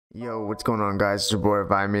Yo, what's going on guys, it's your boy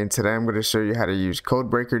Vimy, and today I'm going to show you how to use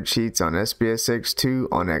codebreaker cheats on XBSX2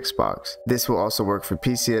 on Xbox. This will also work for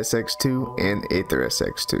PCSX2 and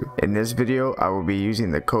AetherSX2. In this video, I will be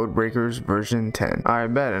using the codebreakers version 10.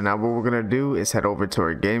 Alright bet, and now what we're going to do is head over to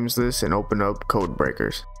our games list and open up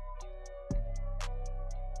codebreakers.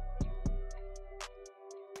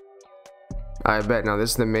 I bet. Now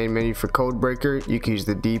this is the main menu for codebreaker. You can use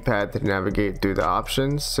the D-pad to navigate through the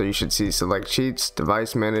options. So you should see select cheats,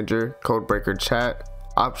 device manager, codebreaker chat,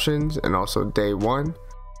 options, and also day 1. I'm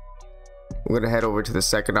going to head over to the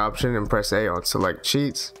second option and press A on select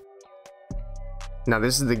cheats. Now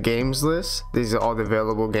this is the games list. These are all the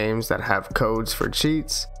available games that have codes for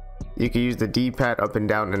cheats. You can use the D-pad up and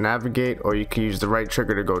down to navigate, or you can use the right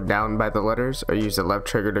trigger to go down by the letters, or use the left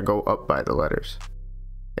trigger to go up by the letters.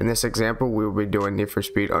 In this example, we will be doing Need for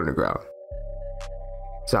Speed Underground.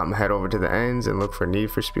 So I'm gonna head over to the ends and look for Need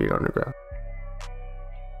for Speed Underground.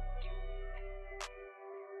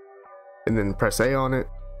 And then press A on it.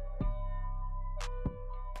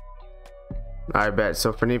 I bet.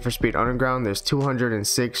 So for Need for Speed Underground, there's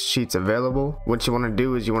 206 cheats available. What you want to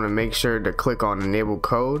do is you want to make sure to click on enable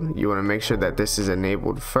code. You want to make sure that this is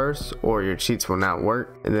enabled first, or your cheats will not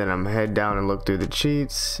work. And then I'm head down and look through the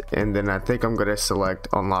cheats, and then I think I'm going to select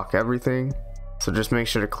unlock everything. So just make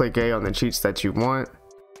sure to click A on the cheats that you want,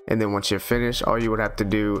 and then once you're finished, all you would have to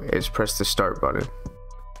do is press the start button.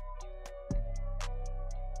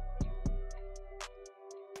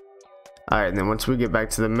 Alright, and then once we get back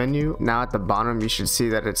to the menu, now at the bottom you should see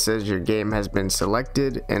that it says your game has been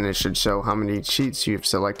selected, and it should show how many cheats you've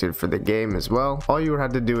selected for the game as well. All you would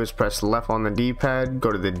have to do is press left on the D-pad,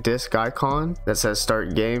 go to the disc icon that says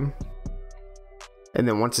start game, and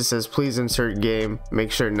then once it says please insert game, make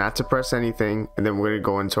sure not to press anything, and then we're going to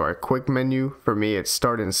go into our quick menu. For me it's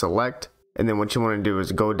start and select, and then what you want to do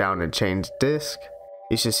is go down and change disc.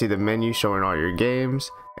 You should see the menu showing all your games.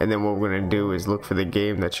 And then what we're going to do is look for the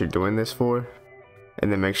game that you're doing this for,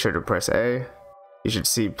 and then make sure to press A. You should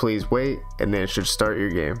see please wait, and then it should start your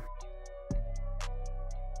game.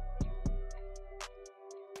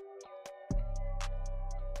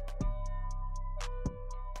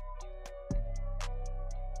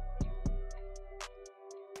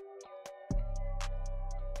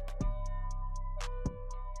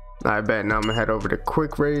 I bet. Now I'm gonna head over to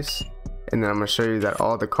quick race, and then I'm gonna show you that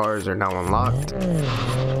all the cars are now unlocked.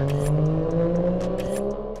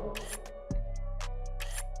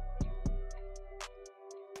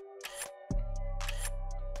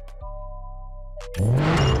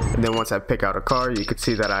 And then once I pick out a car, you can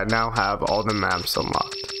see that I now have all the maps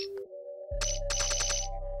unlocked.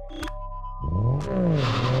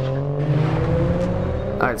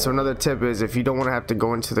 Alright, so another tip is if you don't want to have to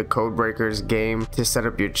go into the codebreakers game to set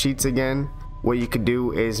up your cheats again, what you could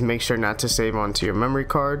do is make sure not to save onto your memory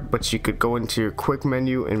card, but you could go into your quick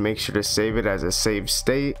menu and make sure to save it as a save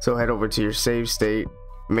state. So head over to your save state,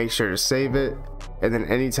 make sure to save it, and then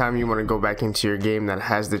anytime you want to go back into your game that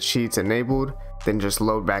has the cheats enabled, then just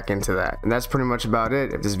load back into that. And that's pretty much about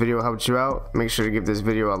it. If this video helped you out, make sure to give this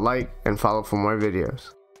video a like and follow for more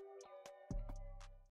videos.